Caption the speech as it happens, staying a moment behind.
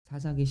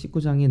사사기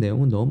 19장의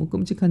내용은 너무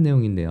끔찍한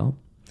내용인데요.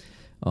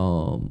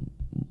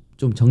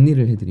 좀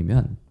정리를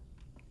해드리면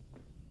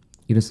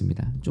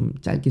이렇습니다. 좀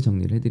짧게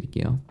정리를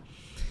해드릴게요.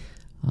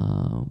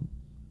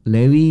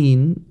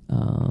 레위인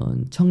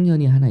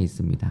청년이 하나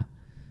있습니다.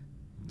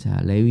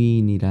 자,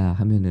 레위인이라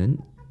하면은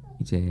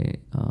이제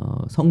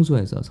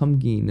성소에서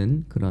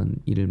섬기는 그런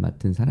일을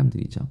맡은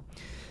사람들이죠.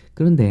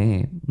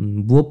 그런데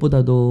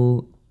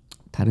무엇보다도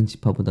다른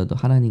지파보다도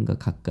하나님과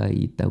가까이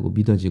있다고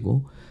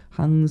믿어지고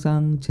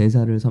항상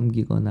제사를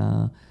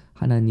섬기거나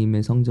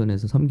하나님의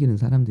성전에서 섬기는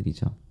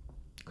사람들이죠.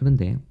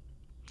 그런데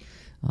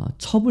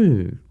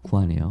첩을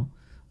구하네요.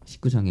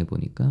 19장에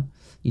보니까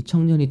이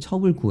청년이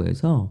첩을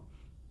구해서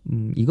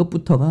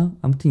이것부터가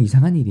아무튼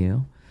이상한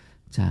일이에요.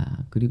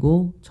 자,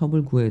 그리고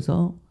첩을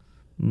구해서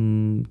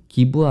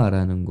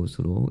기브아라는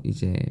곳으로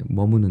이제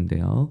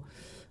머무는데요.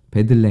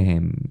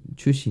 베들레헴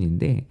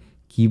출신인데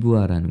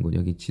기브아라는 곳,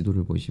 여기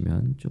지도를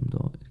보시면 좀 더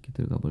이렇게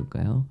들어가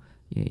볼까요?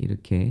 예,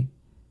 이렇게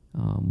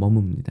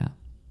머뭅니다.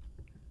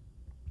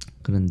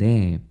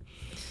 그런데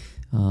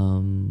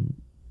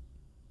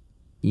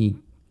이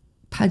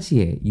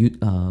타지에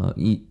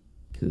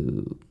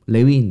그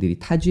레위인들이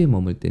타지에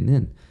머물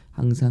때는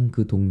항상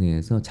그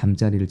동네에서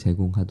잠자리를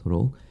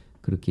제공하도록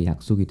그렇게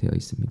약속이 되어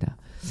있습니다.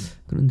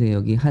 그런데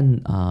여기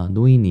한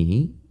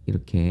노인이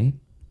이렇게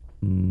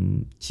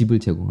집을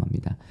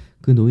제공합니다.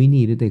 그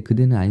노인이 이르되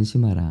그대는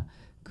안심하라.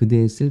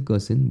 그대의 쓸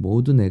것은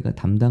모두 내가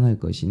담당할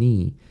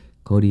것이니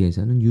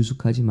거리에서는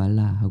유숙하지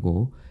말라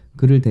하고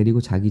그를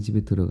데리고 자기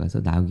집에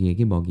들어가서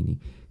나귀에게 먹이니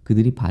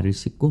그들이 발을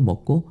씻고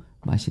먹고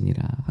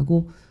마시니라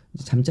하고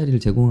잠자리를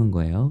제공한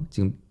거예요.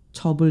 지금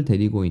첩을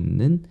데리고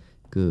있는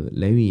그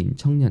레위인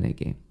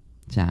청년에게.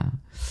 자,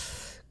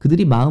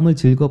 그들이 마음을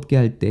즐겁게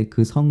할 때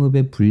그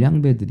성읍의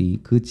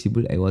불량배들이 그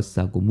집을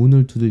에워싸고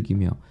문을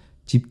두들기며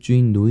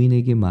집주인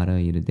노인에게 말하여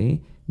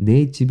이르되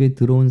내 집에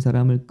들어온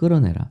사람을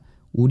끌어내라.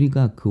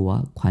 우리가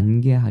그와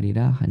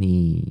관계하리라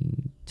하니.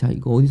 자,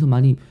 이거 어디서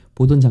많이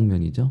보던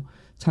장면이죠.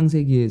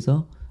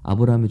 창세기에서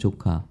아브라함의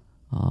조카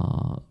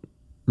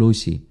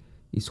롯이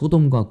이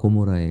소돔과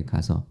고모라에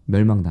가서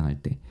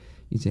멸망당할 때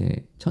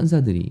이제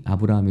천사들이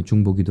아브라함의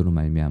중보기도로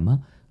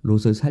말미암아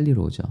롯을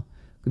살리러 오죠.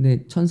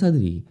 근데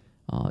천사들이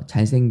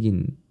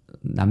잘생긴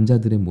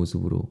남자들의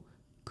모습으로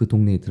그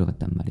동네에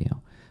들어갔단 말이에요.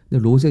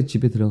 근데 롯의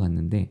집에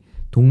들어갔는데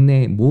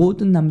동네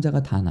모든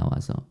남자가 다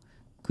나와서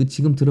그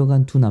지금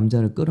들어간 두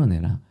남자를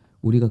끌어내라.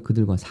 우리가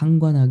그들과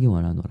상관하기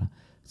원하노라.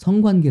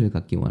 성관계를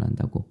갖기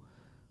원한다고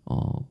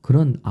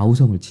그런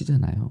아우성을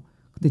치잖아요.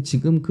 근데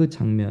지금 그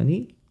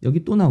장면이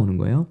여기 또 나오는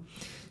거예요.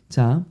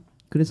 자,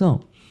 그래서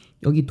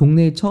여기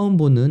동네에 처음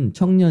보는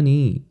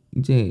청년이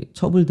이제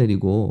첩을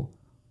데리고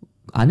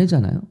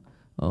아내잖아요.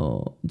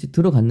 이제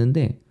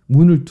들어갔는데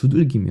문을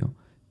두들기며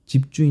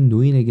집주인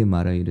노인에게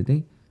말하여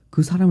이르되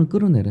그 사람을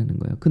끌어내라는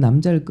거예요. 그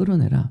남자를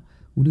끌어내라.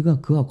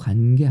 우리가 그와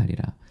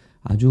관계하리라.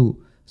 아주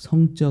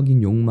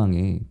성적인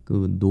욕망의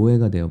그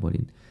노예가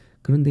되어버린.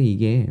 그런데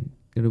이게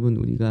여러분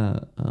우리가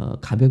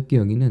가볍게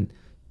여기는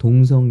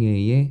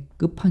동성애의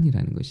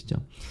끝판이라는 것이죠.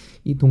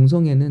 이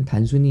동성애는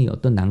단순히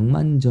어떤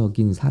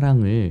낭만적인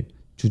사랑을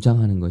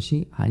주장하는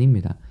것이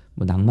아닙니다.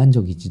 뭐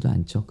낭만적이지도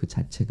않죠. 그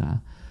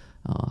자체가.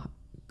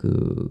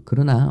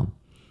 그러나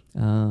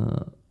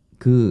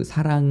그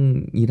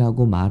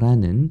사랑이라고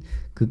말하는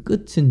그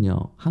끝은요.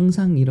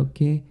 항상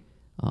이렇게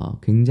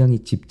굉장히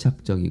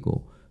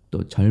집착적이고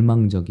또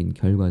절망적인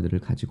결과들을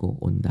가지고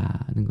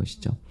온다는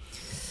것이죠.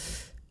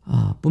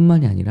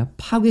 뿐만이 아니라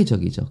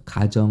파괴적이죠.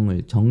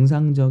 가정을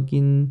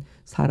정상적인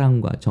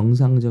사랑과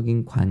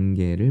정상적인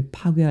관계를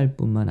파괴할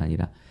뿐만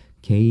아니라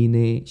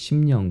개인의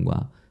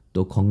심령과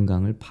또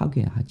건강을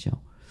파괴하죠.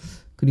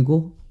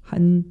 그리고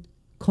한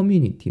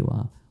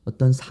커뮤니티와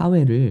어떤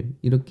사회를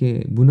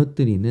이렇게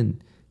무너뜨리는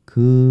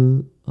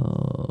그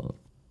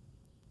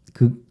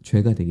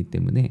죄가 되기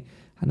때문에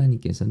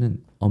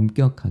하나님께서는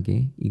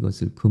엄격하게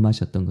이것을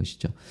금하셨던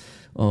것이죠.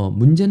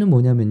 문제는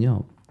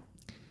뭐냐면요.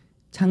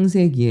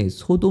 창세기에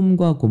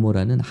소돔과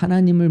고모라는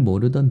하나님을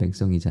모르던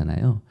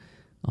백성이잖아요.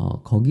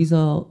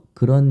 거기서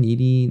그런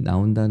일이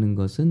나온다는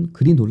것은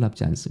그리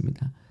놀랍지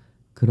않습니다.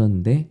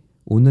 그런데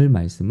오늘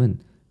말씀은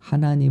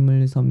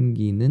하나님을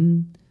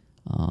섬기는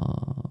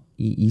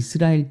이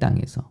이스라엘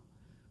땅에서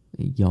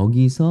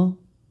여기서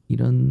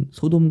이런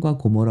소돔과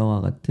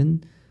고모라와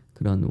같은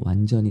그런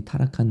완전히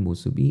타락한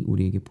모습이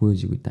우리에게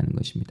보여지고 있다는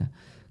것입니다.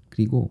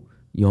 그리고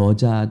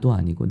여자도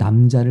아니고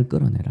남자를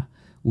끌어내라.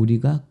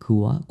 우리가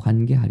그와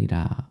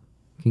관계하리라.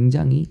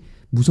 굉장히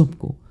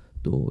무섭고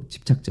또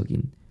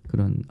집착적인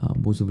그런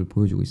모습을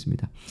보여주고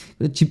있습니다.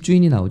 그래서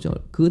집주인이 나오죠.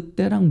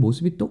 그때랑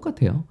모습이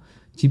똑같아요.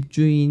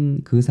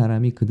 집주인 그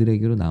사람이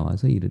그들에게로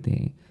나와서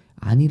이르되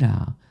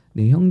아니라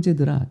내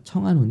형제들아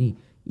청하노니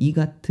이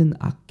같은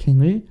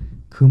악행을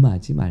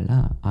금하지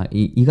말라.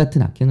 이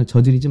같은 악행을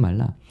저지르지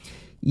말라.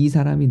 이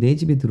사람이 내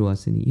집에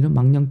들어왔으니 이런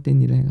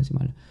망령된 일을 행하지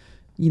말라.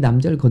 이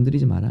남자를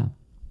건드리지 마라.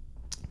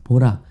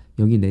 보라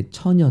여기 내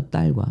처녀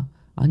딸과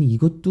아니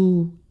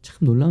이것도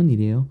참 놀라운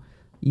일이에요.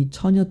 이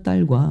처녀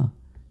딸과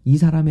이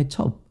사람의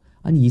첩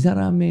아니 이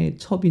사람의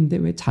첩인데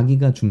왜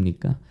자기가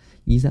줍니까?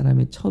 이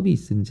사람의 첩이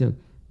있은즉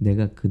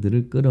내가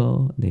그들을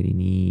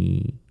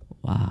끌어내리니.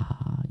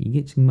 와,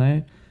 이게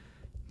정말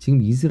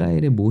지금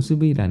이스라엘의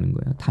모습이라는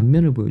거야.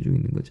 단면을 보여주고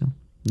있는 거죠.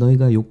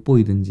 너희가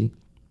욕보이든지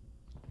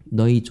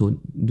너희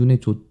눈에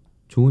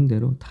좋은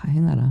대로 다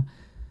행하라.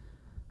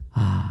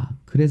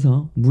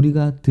 그래서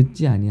무리가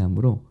듣지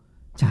아니하므로,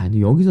 자,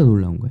 여기서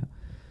놀라운 거야.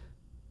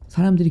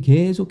 사람들이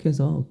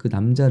계속해서 그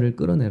남자를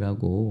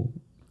끌어내라고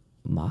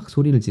막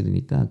소리를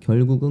지르니까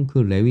결국은 그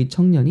레위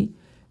청년이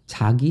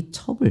자기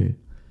첩을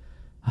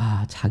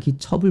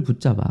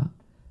붙잡아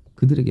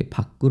그들에게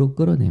밖으로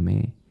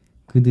끌어내매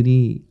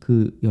그들이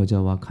그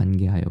여자와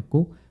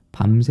관계하였고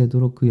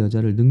밤새도록 그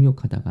여자를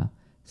능욕하다가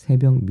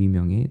새벽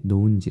미명에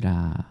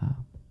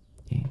놓은지라.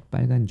 예,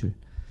 빨간 줄.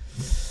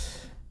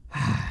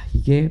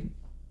 이게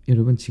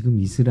여러분 지금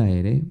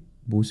이스라엘의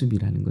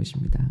모습이라는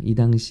것입니다. 이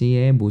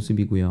당시의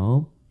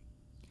모습이고요.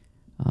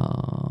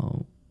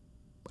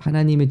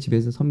 하나님의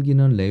집에서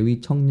섬기는 레위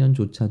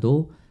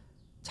청년조차도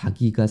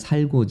자기가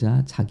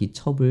살고자 자기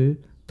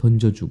첩을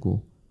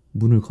던져주고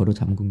문을 걸어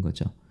잠근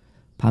거죠.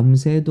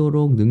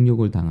 밤새도록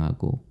능욕을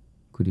당하고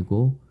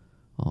그리고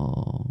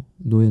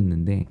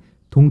놓였는데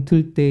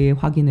동틀 때에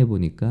확인해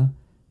보니까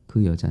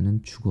그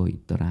여자는 죽어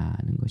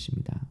있더라는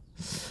것입니다.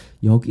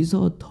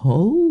 여기서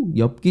더욱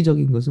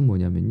엽기적인 것은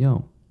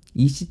뭐냐면요.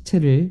 이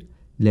시체를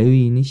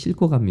레위인이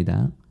싣고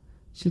갑니다.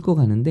 싣고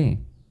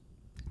가는데,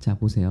 자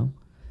보세요.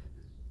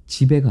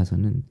 집에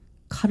가서는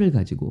칼을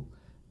가지고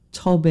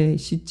첩의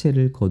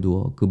시체를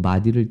거두어 그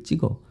마디를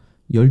찍어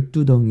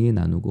 12덩이에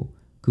나누고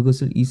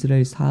그것을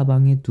이스라엘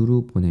사방에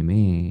두루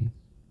보내매.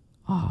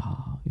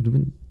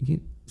 여러분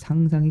이게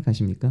상상이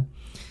가십니까?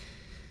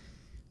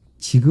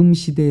 지금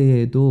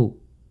시대에도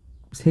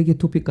세계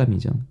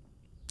토픽감이죠.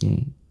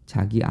 예,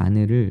 자기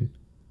아내를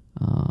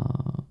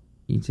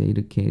이제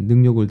이렇게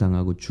능욕을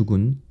당하고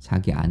죽은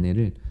자기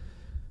아내를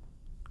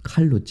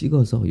칼로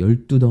찍어서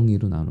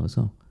 12덩이로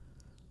나눠서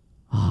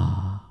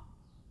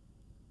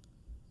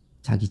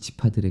자기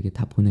지파들에게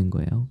다 보낸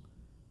거예요.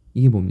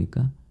 이게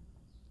뭡니까?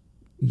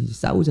 이제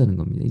싸우자는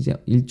겁니다. 이제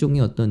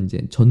일종의 어떤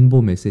이제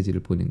전보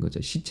메시지를 보낸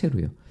거죠.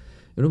 시체로요.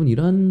 여러분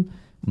이런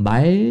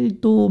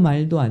말도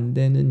안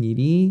되는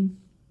일이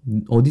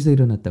어디서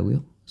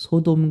일어났다고요?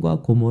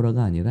 소돔과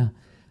고모라가 아니라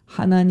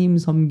하나님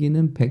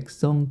섬기는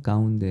백성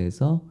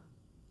가운데에서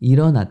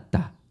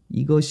일어났다.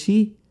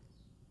 이것이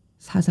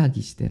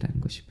사사기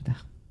시대라는 것입니다.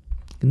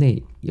 근데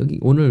여기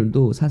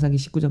오늘도 사사기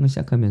 19장을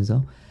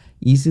시작하면서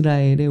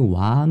이스라엘의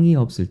왕이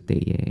없을 때에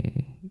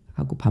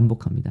하고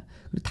반복합니다.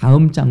 그리고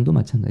다음 장도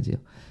마찬가지예요.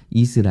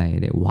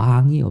 이스라엘의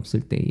왕이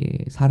없을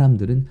때에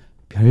사람들은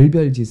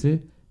별별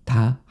짓을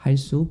다 할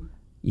수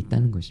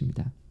있다는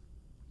것입니다.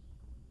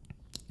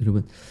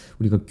 여러분,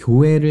 우리가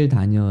교회를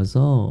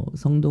다녀서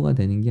성도가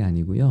되는 게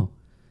아니고요.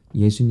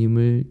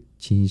 예수님을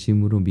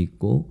진심으로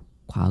믿고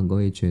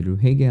과거의 죄를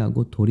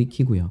회개하고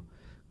돌이키고요.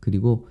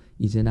 그리고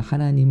이제는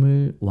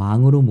하나님을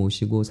왕으로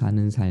모시고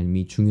사는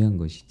삶이 중요한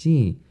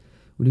것이지,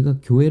 우리가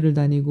교회를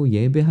다니고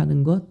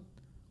예배하는 것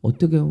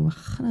어떻게 보면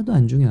하나도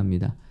안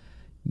중요합니다.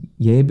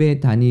 예배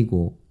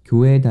다니고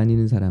교회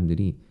다니는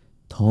사람들이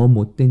더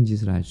못된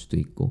짓을 할 수도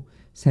있고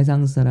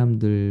세상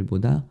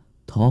사람들보다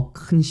더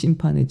큰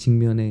심판의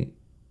직면에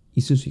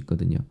있을 수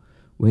있거든요.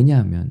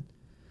 왜냐하면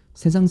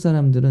세상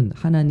사람들은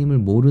하나님을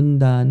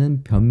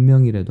모른다는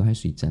변명이라도 할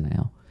수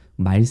있잖아요.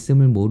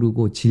 말씀을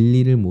모르고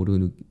진리를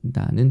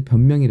모른다는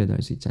변명이라도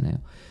할 수 있잖아요.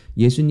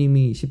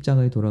 예수님이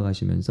십자가에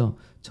돌아가시면서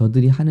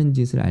저들이 하는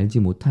짓을 알지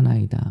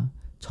못하나이다.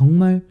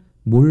 정말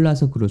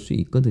몰라서 그럴 수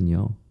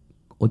있거든요.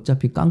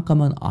 어차피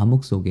깜깜한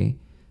암흑 속에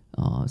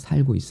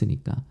살고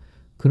있으니까.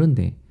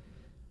 그런데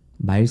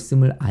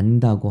말씀을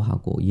안다고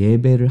하고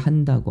예배를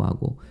한다고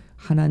하고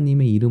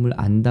하나님의 이름을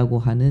안다고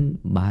하는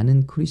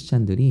많은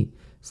크리스찬들이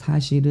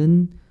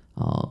사실은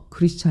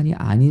크리스찬이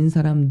아닌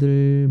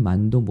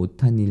사람들만도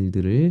못한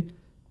일들을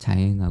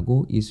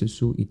자행하고 있을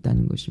수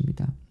있다는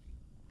것입니다.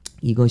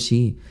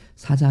 이것이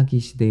사사기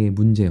시대의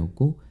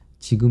문제였고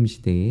지금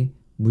시대의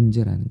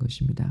문제라는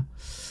것입니다.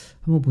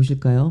 한번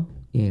보실까요?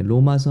 예,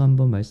 로마서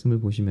한번 말씀을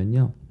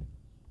보시면요.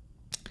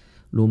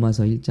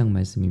 로마서 1장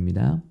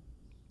말씀입니다.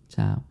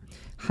 자,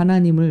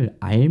 하나님을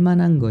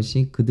알만한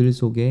것이 그들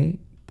속에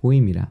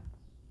보임이라.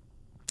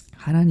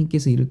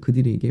 하나님께서 이를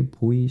그들에게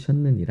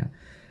보이셨느니라.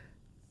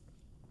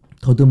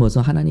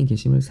 더듬어서 하나님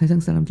계심을 세상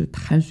사람들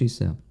다 알 수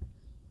있어요.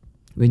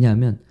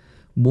 왜냐하면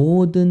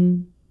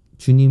모든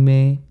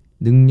주님의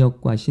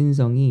능력과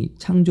신성이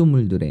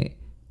창조물들에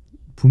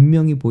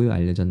분명히 보여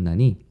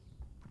알려졌나니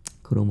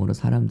그러므로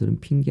사람들은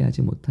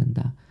핑계하지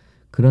못한다.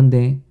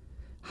 그런데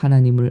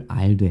하나님을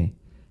알되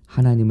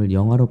하나님을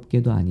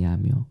영화롭게도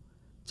아니하며,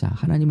 자,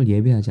 하나님을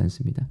예배하지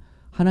않습니다.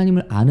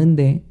 하나님을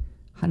아는데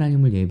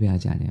하나님을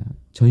예배하지 않아요.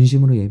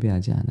 전심으로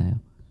예배하지 않아요.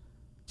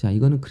 자,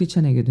 이거는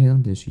크리스찬에게도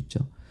해당될 수 있죠.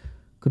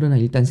 그러나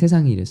일단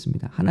세상이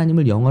이랬습니다.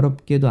 하나님을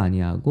영화롭게도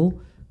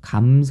아니하고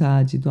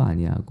감사하지도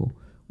아니하고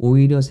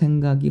오히려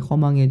생각이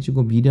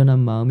허망해지고 미련한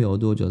마음이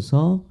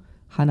어두워져서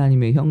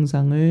하나님의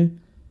형상을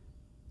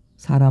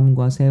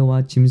사람과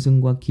새와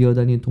짐승과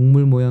기어다니는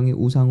동물 모양의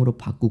우상으로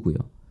바꾸고요.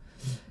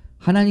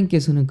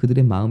 하나님께서는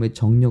그들의 마음의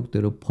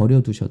정욕대로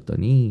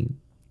버려두셨더니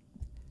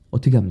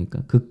어떻게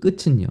합니까? 그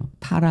끝은요.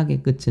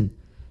 타락의 끝은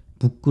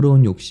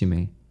부끄러운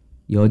욕심에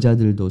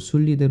여자들도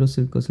순리대로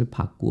쓸 것을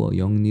바꾸어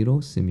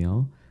영리로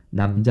쓰며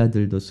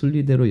남자들도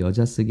순리대로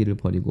여자 쓰기를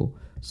버리고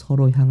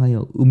서로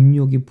향하여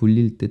음욕이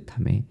불릴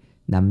듯하며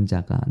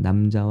남자가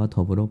남자와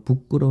더불어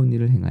부끄러운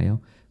일을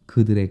행하여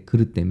그들의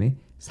그릇 때문에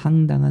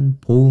상당한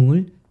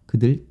보응을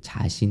그들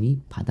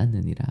자신이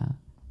받았느니라.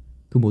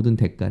 그 모든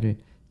대가를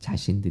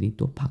자신들이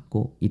또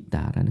받고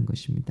있다라는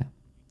것입니다.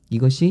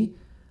 이것이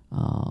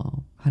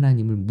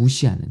하나님을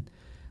무시하는,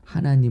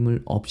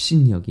 하나님을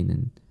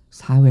업신여기는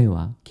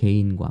사회와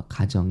개인과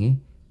가정의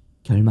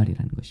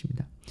결말이라는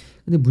것입니다.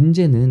 근데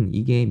문제는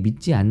이게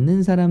믿지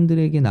않는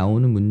사람들에게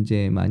나오는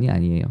문제만이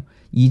아니에요.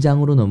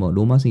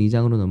 로마서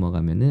 2장으로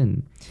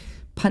넘어가면은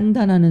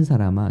판단하는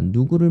사람아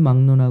누구를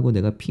막론하고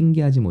내가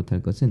핑계하지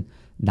못할 것은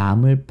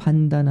남을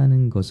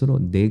판단하는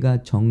것으로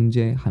내가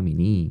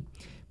정죄함이니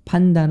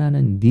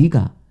판단하는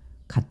네가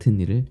같은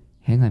일을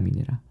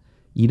행함이니라.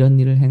 이런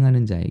일을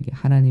행하는 자에게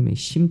하나님의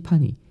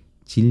심판이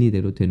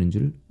진리대로 되는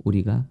줄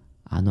우리가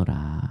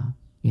아노라.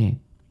 예.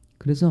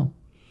 그래서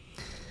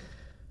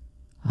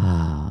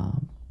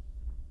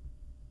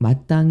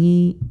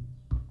마땅히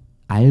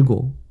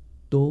알고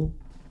또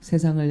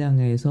세상을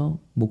향해서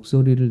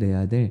목소리를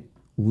내야 될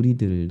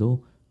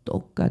우리들도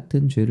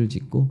똑같은 죄를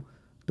짓고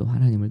또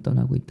하나님을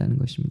떠나고 있다는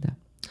것입니다.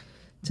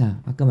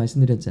 자, 아까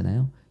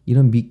말씀드렸잖아요.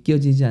 이런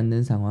믿겨지지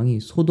않는 상황이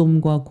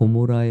소돔과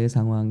고모라의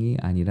상황이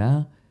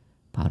아니라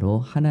바로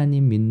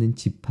하나님 믿는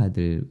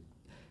지파들,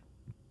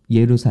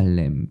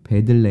 예루살렘,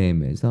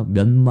 베들레헴에서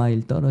몇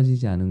마일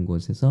떨어지지 않은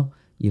곳에서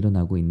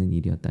일어나고 있는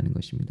일이었다는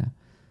것입니다.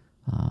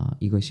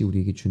 이것이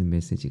우리에게 주는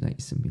메시지가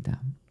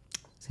있습니다.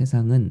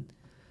 세상은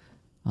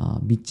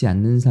믿지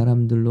않는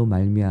사람들로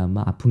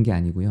말미암아 아픈 게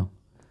아니고요.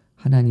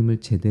 하나님을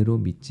제대로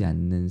믿지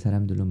않는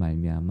사람들로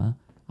말미암아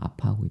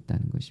아파하고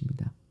있다는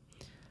것입니다.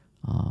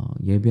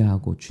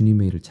 예배하고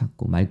주님의 일을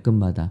찾고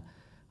말끝마다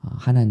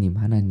하나님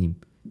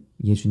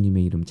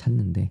예수님의 이름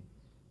찾는데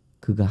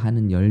그가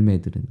하는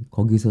열매들은,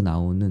 거기서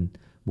나오는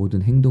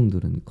모든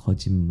행동들은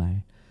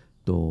거짓말,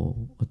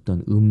 또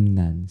어떤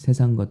음란,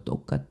 세상과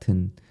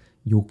똑같은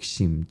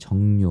욕심,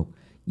 정욕,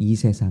 이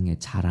세상의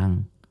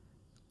자랑,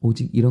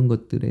 오직 이런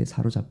것들에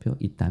사로잡혀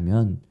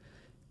있다면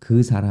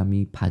그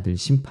사람이 받을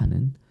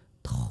심판은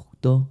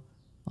더욱더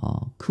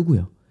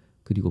크고요.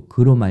 그리고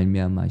그로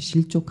말미암아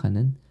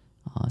실족하는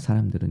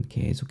사람들은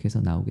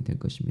계속해서 나오게 될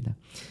것입니다.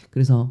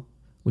 그래서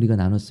우리가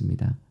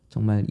나눴습니다.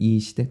 정말 이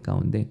시대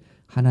가운데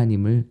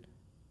하나님을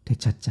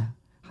되찾자.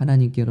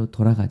 하나님께로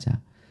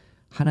돌아가자.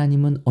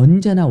 하나님은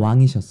언제나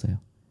왕이셨어요.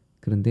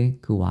 그런데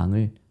그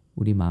왕을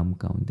우리 마음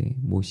가운데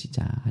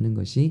모시자 하는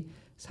것이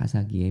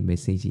사사기의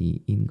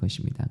메시지인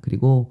것입니다.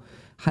 그리고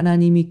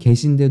하나님이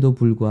계신데도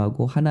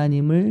불구하고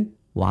하나님을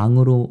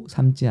왕으로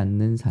삼지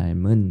않는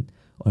삶은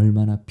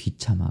얼마나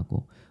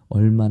비참하고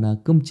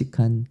얼마나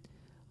끔찍한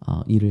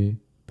일을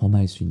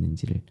범할 수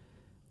있는지를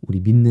우리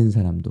믿는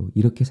사람도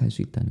이렇게 살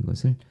수 있다는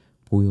것을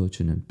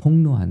보여주는,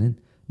 폭로하는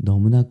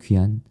너무나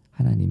귀한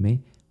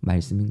하나님의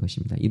말씀인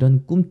것입니다.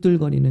 이런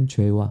꿈틀거리는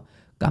죄와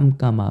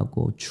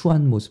깜깜하고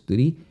추한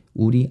모습들이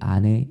우리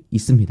안에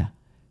있습니다.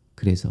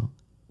 그래서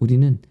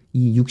우리는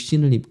이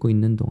육신을 입고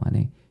있는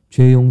동안에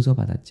죄 용서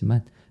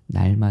받았지만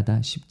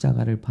날마다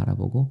십자가를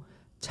바라보고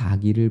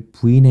자기를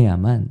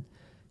부인해야만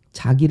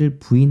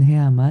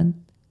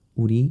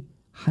우리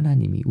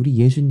하나님이, 우리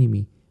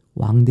예수님이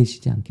왕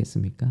되시지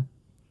않겠습니까?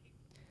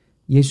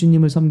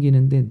 예수님을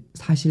섬기는데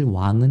사실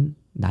왕은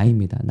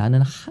나입니다.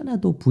 나는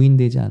하나도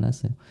부인되지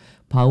않았어요.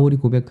 바울이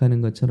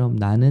고백하는 것처럼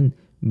나는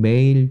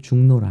매일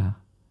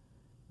죽노라.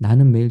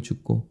 나는 매일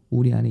죽고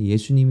우리 안에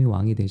예수님이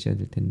왕이 되셔야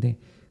될 텐데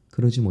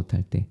그러지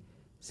못할 때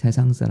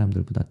세상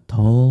사람들보다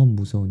더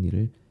무서운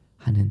일을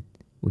하는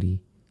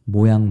우리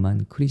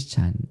모양만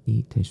크리스찬이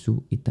될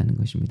수 있다는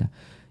것입니다.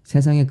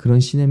 세상에 그런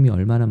신음이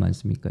얼마나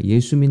많습니까?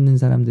 예수 믿는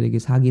사람들에게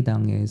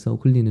사기당해서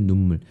흘리는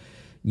눈물.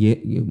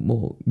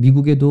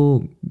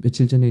 미국에도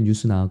며칠 전에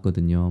뉴스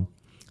나왔거든요.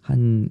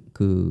 한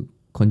그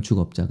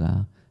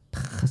건축업자가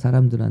다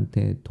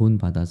사람들한테 돈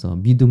받아서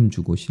믿음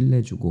주고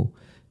신뢰 주고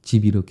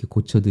집 이렇게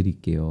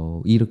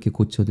고쳐드릴게요.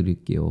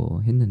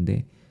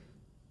 했는데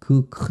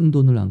그 큰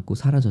돈을 안고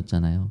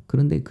사라졌잖아요.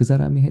 그런데 그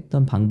사람이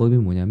했던 방법이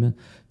뭐냐면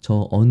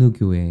저 어느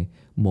교회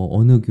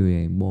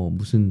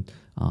무슨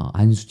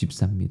안수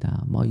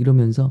집사입니다.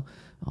 이러면서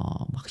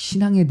막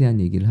신앙에 대한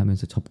얘기를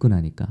하면서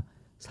접근하니까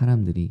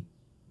사람들이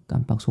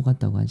깜빡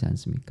속았다고 하지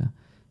않습니까?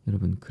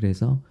 여러분,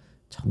 그래서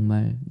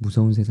정말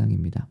무서운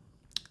세상입니다.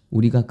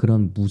 우리가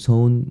그런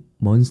무서운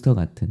몬스터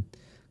같은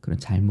그런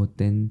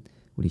잘못된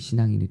우리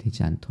신앙인이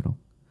되지 않도록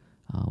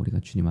우리가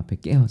주님 앞에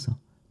깨어서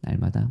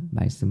날마다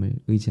말씀을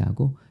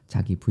의지하고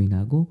자기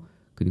부인하고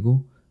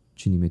그리고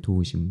주님의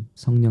도우심,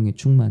 성령의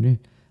충만을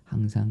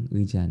항상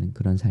의지하는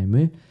그런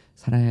삶을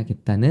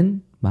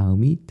살아야겠다는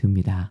마음이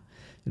듭니다.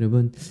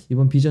 여러분,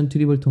 이번 비전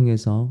트립을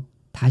통해서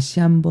다시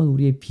한번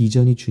우리의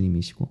비전이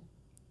주님이시고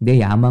내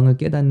야망을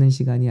깨닫는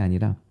시간이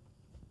아니라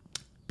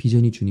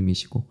비전이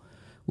주님이시고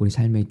우리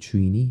삶의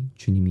주인이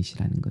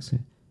주님이시라는 것을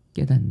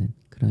깨닫는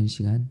그런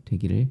시간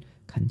되기를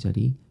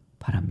간절히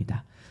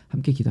바랍니다.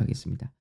 함께 기도하겠습니다.